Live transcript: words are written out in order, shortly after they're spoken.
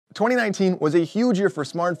2019 was a huge year for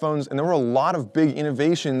smartphones, and there were a lot of big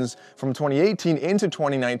innovations from 2018 into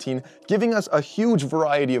 2019, giving us a huge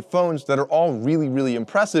variety of phones that are all really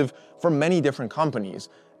impressive from many different companies.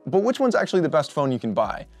 But which one's actually the best phone you can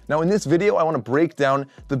buy? Now in this video, I want to break down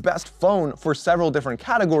the best phone for several different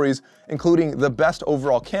categories, including the best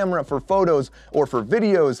overall camera for photos or for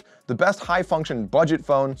videos, the best high function budget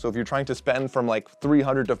phone, so if you're trying to spend from like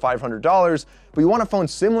 $300 to $500, but you want a phone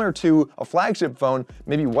similar to a flagship phone,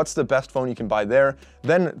 maybe what's the best phone you can buy there.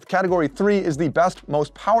 Then category 3 is the best,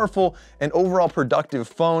 most powerful, and overall productive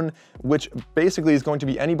phone, which basically is going to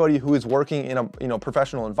be anybody who is working in a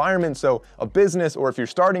professional environment, so a business, or if you're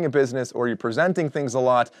starting a business, or you're presenting things a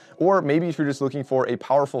lot, or maybe if you're just looking for a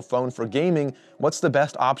powerful phone for gaming, what's the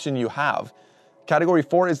best option you have? Category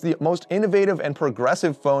 4 is the most innovative and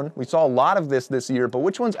progressive phone. We saw a lot of this year, but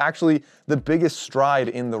which one's actually the biggest stride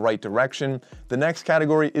in the right direction? The next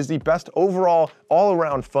category is the best overall,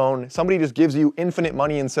 all-around phone. Somebody just gives you infinite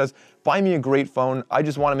money and says, buy me a great phone. I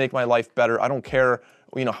just want to make my life better. I don't care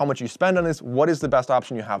how much you spend on this. What is the best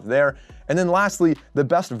option you have there? And then lastly, the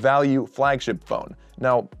best value flagship phone.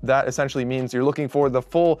 Now, that essentially means you're looking for the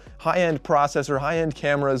full high-end processor, high-end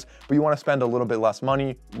cameras, but you want to spend a little bit less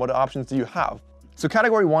money. What options do you have? So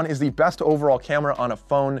category 1 is the best overall camera on a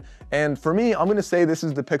phone, and for me, I'm going to say this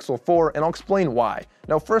is the Pixel 4, and I'll explain why.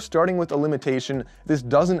 Now first, starting with a limitation, this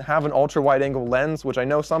doesn't have an ultra-wide-angle lens, which I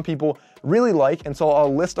know some people really like, and so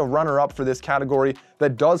I'll list a runner-up for this category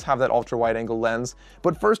that does have that ultra-wide-angle lens.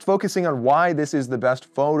 But first, focusing on why this is the best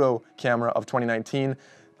photo camera of 2019,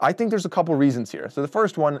 I think there's a couple reasons here. So the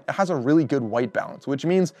first one, it has a really good white balance, which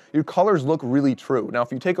means your colors look really true. Now,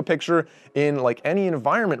 if you take a picture in like any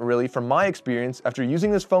environment really, from my experience, after using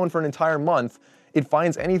this phone for an entire month, it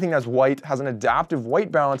finds anything that's white, has an adaptive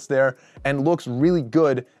white balance there, and looks really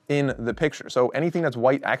good in the picture. So anything that's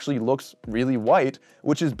white actually looks really white,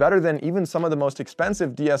 which is better than even some of the most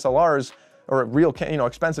expensive DSLRs or real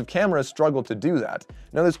expensive cameras struggle to do that.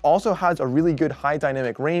 Now this also has a really good high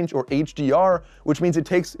dynamic range, or HDR, which means it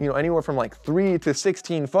takes anywhere from like 3 to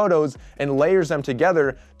 16 photos and layers them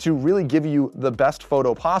together to really give you the best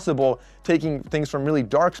photo possible, taking things from really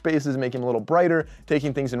dark spaces, making them a little brighter,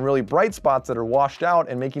 taking things in really bright spots that are washed out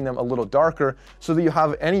and making them a little darker, so that you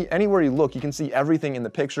have anywhere you look, you can see everything in the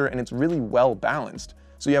picture, and it's really well balanced.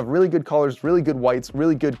 So you have really good colors, really good whites,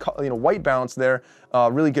 really good white balance there,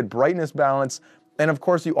 really good brightness balance. And of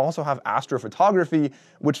course, you also have astrophotography,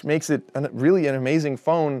 which makes it really an amazing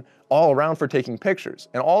phone all around for taking pictures.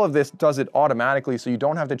 And all of this does it automatically, so you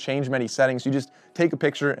don't have to change many settings. You just take a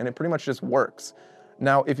picture and it pretty much just works.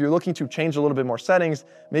 Now, if you're looking to change a little bit more settings,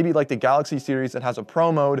 maybe like the Galaxy series that has a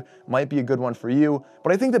Pro mode might be a good one for you.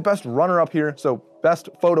 But I think the best runner-up here, so best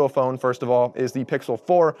photo phone, first of all, is the Pixel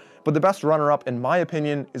 4. But the best runner-up, in my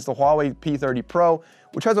opinion, is the Huawei P30 Pro,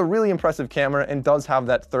 which has a really impressive camera and does have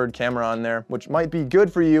that third camera on there, which might be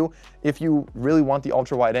good for you if you really want the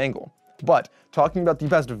ultra-wide angle. But talking about the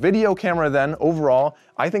best video camera then, overall,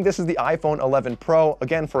 I think this is the iPhone 11 Pro,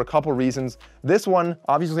 again, for a couple reasons. This one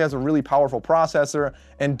obviously has a really powerful processor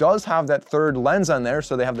and does have that third lens on there,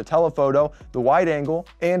 so they have the telephoto, the wide angle,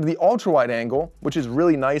 and the ultra-wide angle, which is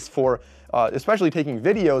really nice for especially taking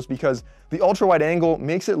videos, because the ultra-wide angle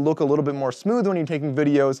makes it look a little bit more smooth when you're taking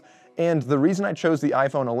videos. And the reason I chose the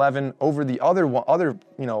iPhone 11 over the other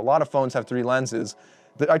a lot of phones have 3 lenses,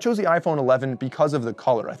 I chose the iPhone 11 because of the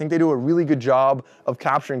color. I think they do a really good job of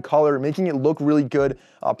capturing color, making it look really good,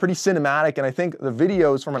 pretty cinematic, and I think the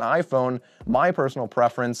videos from an iPhone, my personal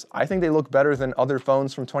preference, I think they look better than other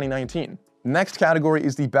phones from 2019. Next category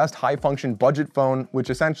is the best high-function budget phone, which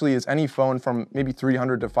essentially is any phone from maybe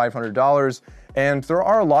 $300 to $500. And there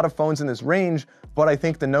are a lot of phones in this range, but I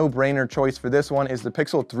think the no-brainer choice for this one is the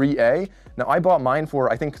Pixel 3a. Now, I bought mine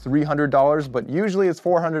for, I think, $300, but usually it's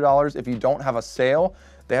 $400 if you don't have a sale.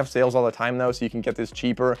 They have sales all the time though, so you can get this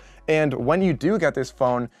cheaper. And when you do get this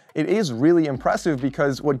phone, it is really impressive,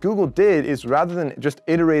 because what Google did is, rather than just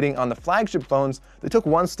iterating on the flagship phones, they took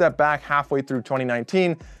one step back halfway through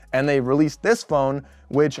 2019, and they released this phone,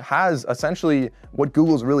 which has essentially what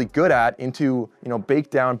Google's really good at into,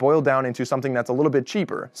 boiled down into something that's a little bit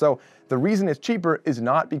cheaper. So the reason it's cheaper is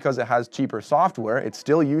not because it has cheaper software. It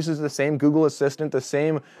still uses the same Google Assistant, the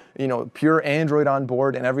same, pure Android on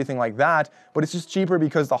board and everything like that, but it's just cheaper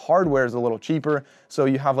because the hardware is a little cheaper. So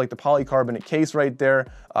you have like the polycarbonate case right there.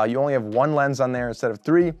 You only have 1 lens on there instead of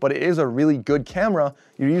 3, but it is a really good camera.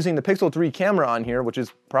 You're using the Pixel 3 camera on here, which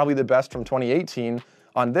is probably the best from 2018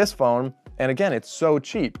 on this phone. And again, it's so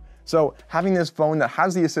cheap. So having this phone that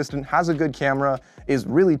has the assistant, has a good camera, is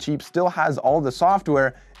really cheap, still has all the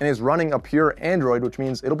software, and is running a pure Android, which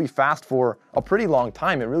means it'll be fast for a pretty long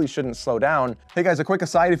time. It really shouldn't slow down. Hey guys, a quick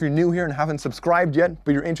aside, if you're new here and haven't subscribed yet,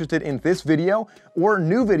 but you're interested in this video or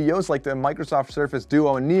new videos like the Microsoft Surface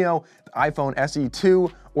Duo and Neo, the iPhone SE2,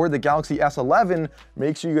 or the Galaxy S11,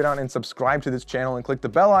 make sure you go down and subscribe to this channel and click the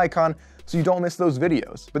bell icon so you don't miss those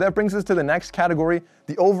videos. But that brings us to the next category,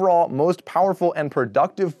 the overall most powerful and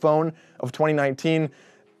productive phone of 2019,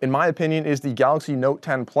 in my opinion, is the Galaxy Note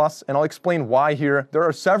 10 Plus, and I'll explain why here. There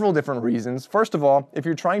are several different reasons. First of all, if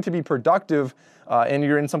you're trying to be productive and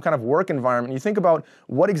you're in some kind of work environment, you think about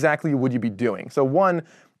what exactly would you be doing. So one,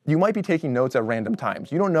 you might be taking notes at random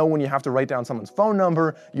times. You don't know when you have to write down someone's phone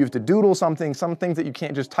number, you have to doodle something, some things that you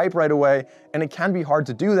can't just type right away, and it can be hard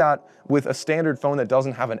to do that with a standard phone that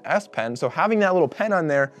doesn't have an S Pen. So having that little pen on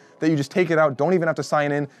there that you just take it out, don't even have to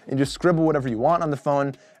sign in, and just scribble whatever you want on the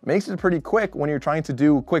phone, makes it pretty quick when you're trying to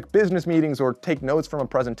do quick business meetings or take notes from a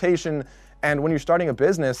presentation. And when you're starting a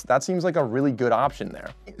business, that seems like a really good option there.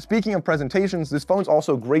 Speaking of presentations, this phone's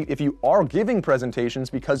also great if you are giving presentations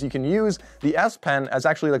because you can use the S Pen as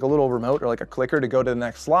actually like a little remote or like a clicker to go to the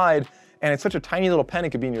next slide. And it's such a tiny little pen, it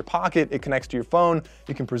could be in your pocket, it connects to your phone,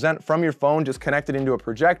 you can present from your phone, just connect it into a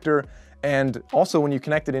projector. And also when you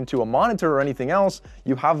connect it into a monitor or anything else,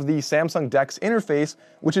 you have the Samsung DeX interface,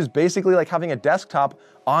 which is basically like having a desktop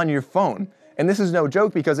on your phone. And this is no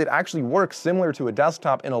joke because it actually works similar to a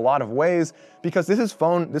desktop in a lot of ways because this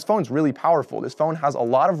phone's really powerful. This phone has a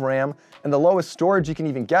lot of RAM and the lowest storage you can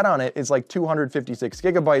even get on it is like 256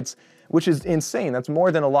 gigabytes, which is insane. That's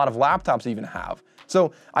more than a lot of laptops even have.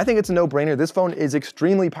 So I think it's a no-brainer. This phone is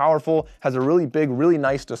extremely powerful, has a really big, really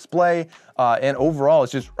nice display, and overall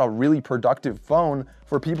it's just a really productive phone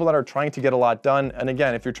for people that are trying to get a lot done. And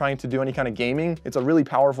again, if you're trying to do any kind of gaming, it's a really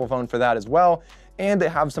powerful phone for that as well. And they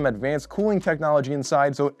have some advanced cooling technology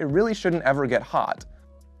inside, so it really shouldn't ever get hot.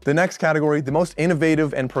 The next category, the most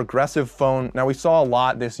innovative and progressive phone. Now we saw a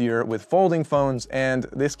lot this year with folding phones, and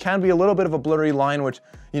this can be a little bit of a blurry line, which,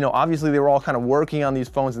 you know, obviously they were all kind of working on these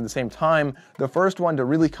phones at the same time. The first one to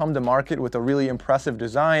really come to market with a really impressive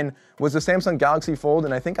design was the Samsung Galaxy Fold,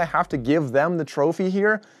 and I think I have to give them the trophy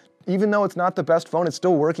here. Even though it's not the best phone, it's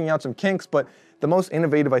still working out some kinks, but the most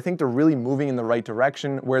innovative, I think they're really moving in the right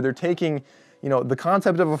direction where they're taking, you know, the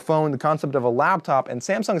concept of a phone, the concept of a laptop, and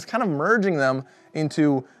Samsung is kind of merging them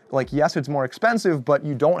into, like, yes, it's more expensive, but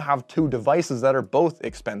you don't have two devices that are both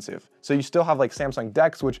expensive. So you still have like Samsung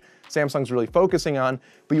DeX, which Samsung's really focusing on,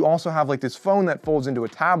 but you also have like this phone that folds into a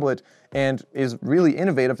tablet and is really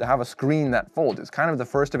innovative to have a screen that folds. It's kind of the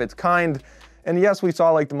first of its kind. And yes, we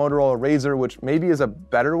saw like the Motorola Razr, which maybe is a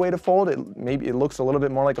better way to fold. Maybe it looks a little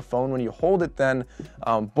bit more like a phone when you hold it then,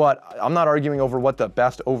 but I'm not arguing over what the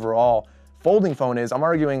best overall folding phone is. I'm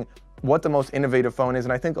arguing what the most innovative phone is,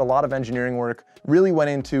 and I think a lot of engineering work really went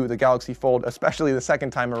into the Galaxy Fold, especially the second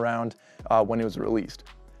time around when it was released.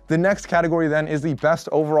 The next category then is the best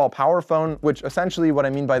overall power phone, which essentially what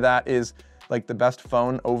I mean by that is like the best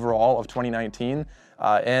phone overall of 2019.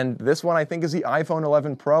 And this one I think is the iPhone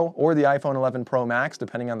 11 Pro or the iPhone 11 Pro Max,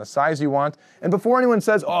 depending on the size you want. And before anyone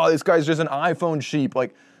says, oh, this guy's just an iPhone sheep,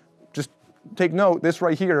 like, just take note, this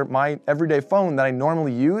right here, my everyday phone that I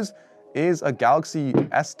normally use is a Galaxy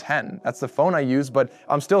S10. That's the phone I use, but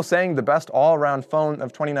I'm still saying the best all-around phone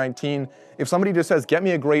of 2019. If somebody just says, get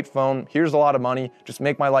me a great phone, here's a lot of money, just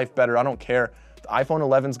make my life better, I don't care, the iPhone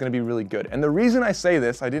 11 is going to be really good. And the reason I say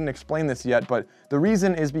this, I didn't explain this yet, but the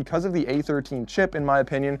reason is because of the A13 chip, in my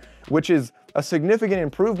opinion, which is a significant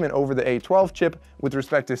improvement over the A12 chip with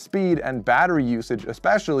respect to speed and battery usage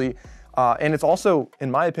especially. And it's also,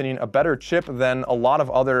 in my opinion, a better chip than a lot of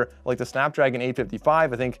other, like the Snapdragon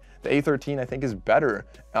 855. I think the A13, I think, is better,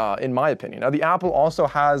 in my opinion. Now, the Apple also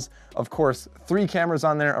has, of course, 3 cameras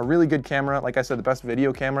on there, a really good camera, like I said, the best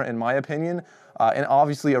video camera, in my opinion, and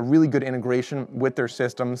obviously a really good integration with their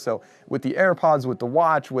system. So with the AirPods, with the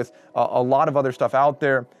watch, with a lot of other stuff out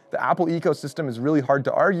there, the Apple ecosystem is really hard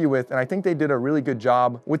to argue with, and I think they did a really good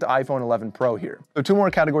job with the iPhone 11 Pro here. So 2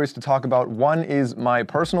 more categories to talk about. One is my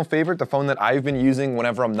personal favorite, the phone that I've been using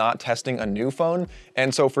whenever I'm not testing a new phone.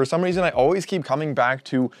 And so for some reason, I always keep coming back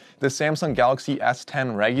to the Samsung Galaxy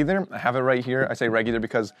S10 regular. I have it right here. I say regular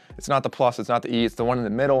because it's not the Plus, it's not the E, it's the one in the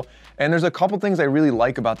middle. And there's a couple things I really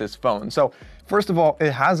like about this phone. So first of all,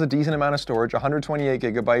 it has a decent amount of storage. 128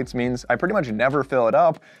 gigabytes means I pretty much never fill it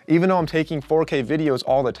up, even though I'm taking 4K videos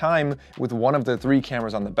all the time with one of the 3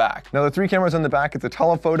 cameras on the back. Now, the 3 cameras on the back, it's a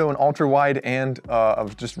telephoto, an ultra wide, and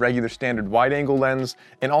of just regular standard wide angle lens,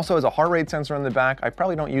 and also has a heart rate sensor on the back. I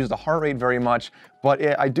probably don't use the heart rate very much,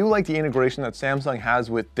 But I do like the integration that Samsung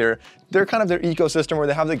has with their kind of their ecosystem, where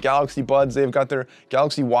they have the Galaxy Buds, they've got their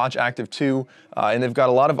Galaxy Watch Active 2, and they've got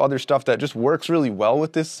a lot of other stuff that just works really well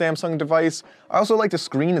with this Samsung device. I also like the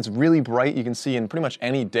screen. It's really bright. You can see in pretty much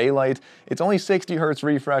any daylight. It's only 60 Hz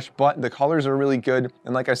refresh, but the colors are really good.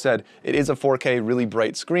 And like I said, it is a 4K really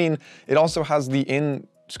bright screen. It also has the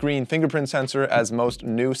in-screen fingerprint sensor, as most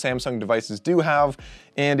new Samsung devices do have,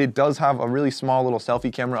 and it does have a really small little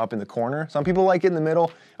selfie camera up in the corner. Some people like it in the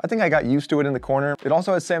middle. I think I got used to it in the corner. It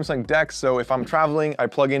also has Samsung DeX, so if I'm traveling, I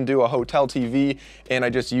plug into a hotel TV and I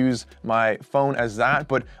just use my phone as that.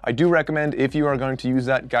 But I do recommend, if you are going to use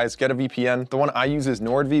that, guys, get a VPN. The one I use is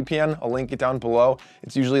NordVPN. I'll link it down below.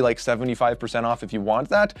 It's usually like 75% off if you want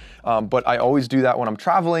that, but I always do that when I'm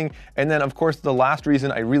traveling. And then, of course, the last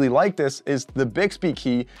reason I really like this is the Bixby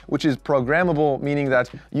key, which is programmable, meaning that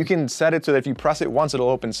you can set it so that if you press it once, it'll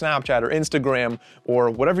open Snapchat or Instagram or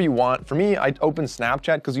whatever you want. For me, I open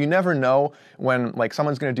Snapchat because you never know when like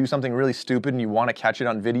someone's gonna do something really stupid and you wanna catch it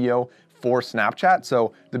on video for Snapchat.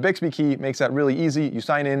 So the Bixby key makes that really easy. You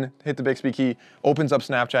sign in, hit the Bixby key, opens up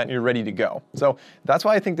Snapchat, and you're ready to go. So that's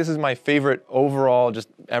why I think this is my favorite overall just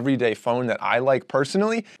everyday phone that I like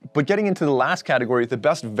personally. But getting into the last category, the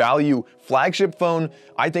best value flagship phone,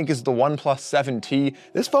 I think is the OnePlus 7T.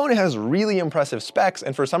 This phone has really impressive specs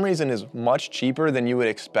and for some reason is much cheaper than you would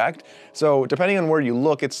expect. So depending on where you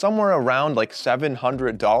look, it's somewhere around like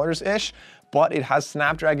 $700-ish. But it has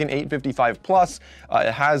Snapdragon 855 Plus.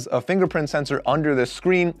 It has a fingerprint sensor under the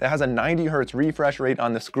screen. It has a 90 Hz refresh rate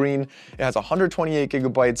on the screen. It has 128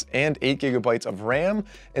 gigabytes and 8 gigabytes of RAM.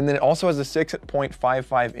 And then it also has a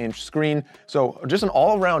 6.55-inch screen. So just an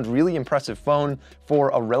all-around really impressive phone for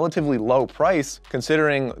a relatively low price,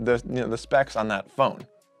 considering the specs on that phone.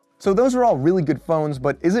 So those are all really good phones,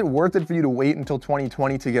 but is it worth it for you to wait until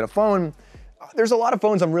 2020 to get a phone? There's a lot of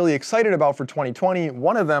phones I'm really excited about for 2020.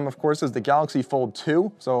 One of them, of course, is the Galaxy Fold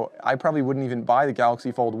 2. So I probably wouldn't even buy the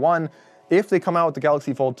Galaxy Fold 1. If they come out with the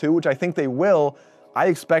Galaxy Fold 2, which I think they will, I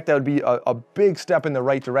expect that would be a big step in the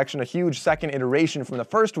right direction, a huge second iteration from the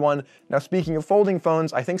first one. Now, speaking of folding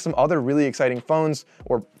phones, I think some other really exciting phones,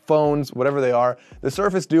 or phones, whatever they are, the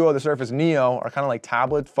Surface Duo, the Surface Neo are kind of like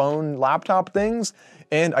tablet, phone, laptop things.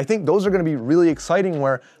 And I think those are going to be really exciting,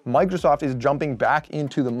 where Microsoft is jumping back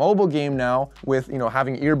into the mobile game now with,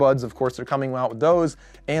 having earbuds. Of course, they're coming out with those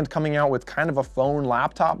and coming out with kind of a phone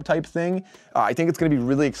laptop type thing. I think it's going to be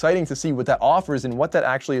really exciting to see what that offers and what that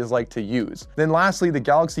actually is like to use. Then lastly, the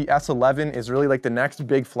Galaxy S11 is really like the next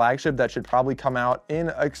big flagship that should probably come out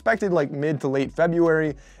in expected like mid to late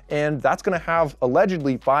February. And that's gonna have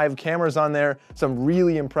allegedly 5 cameras on there, some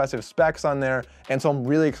really impressive specs on there, and so I'm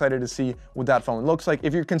really excited to see what that phone looks like.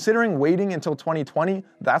 If you're considering waiting until 2020,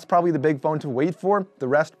 that's probably the big phone to wait for. The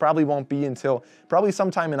rest probably won't be until probably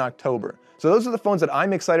sometime in October. So those are the phones that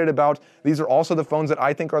I'm excited about. These are also the phones that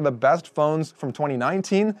I think are the best phones from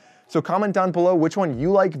 2019. So comment down below which one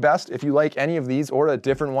you like best, if you like any of these or a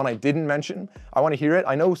different one I didn't mention. I want to hear it.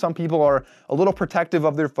 I know some people are a little protective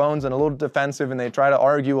of their phones and a little defensive and they try to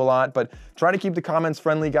argue a lot, but try to keep the comments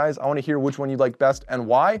friendly, guys. I want to hear which one you like best and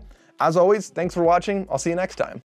why. As always, thanks for watching. I'll see you next time.